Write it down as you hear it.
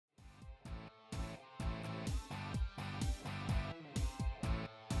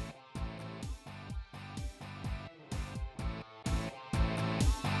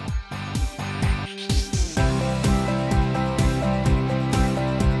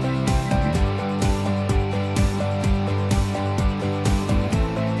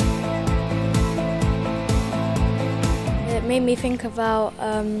made me think about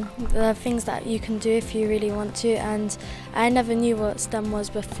the things that you can do if you really want to, and I never knew what STEM was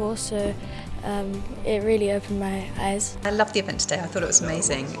before, so it really opened my eyes. I loved the event today. I thought it was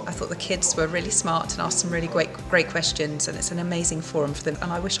amazing. I thought the kids were really smart and asked some really great questions, and it's an amazing forum for them,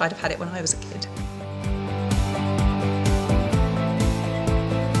 and I wish I'd have had it when I was a kid.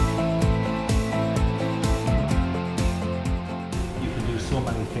 You can do so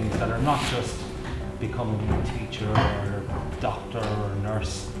many things that are not just becoming a teacher or doctor or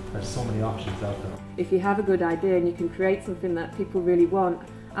nurse. There's so many options out there. If you have a good idea and you can create something that people really want,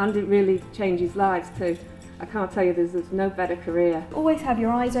 and it really changes lives too, I can't tell you there's no better career. Always have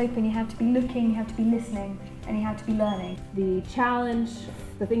your eyes open, you have to be looking, you have to be listening, and you have to be learning. The challenge,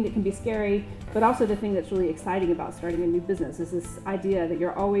 the thing that can be scary, but also the thing that's really exciting about starting a new business is this idea that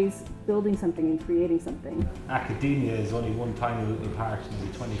you're always building something and creating something. Academia is only one tiny little part,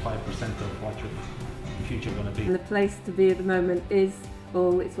 maybe 25% of what your future going to be. And the place to be at the moment is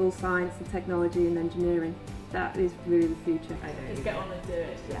it's all science and technology and engineering. That is really the future. Just get on and do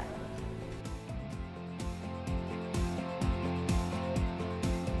it. Yeah.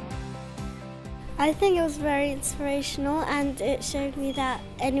 I think it was very inspirational, and it showed me that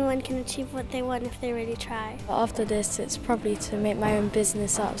anyone can achieve what they want if they really try. After this, it's probably to make my own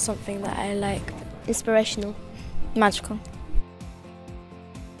business out of something that I like. Inspirational. Magical.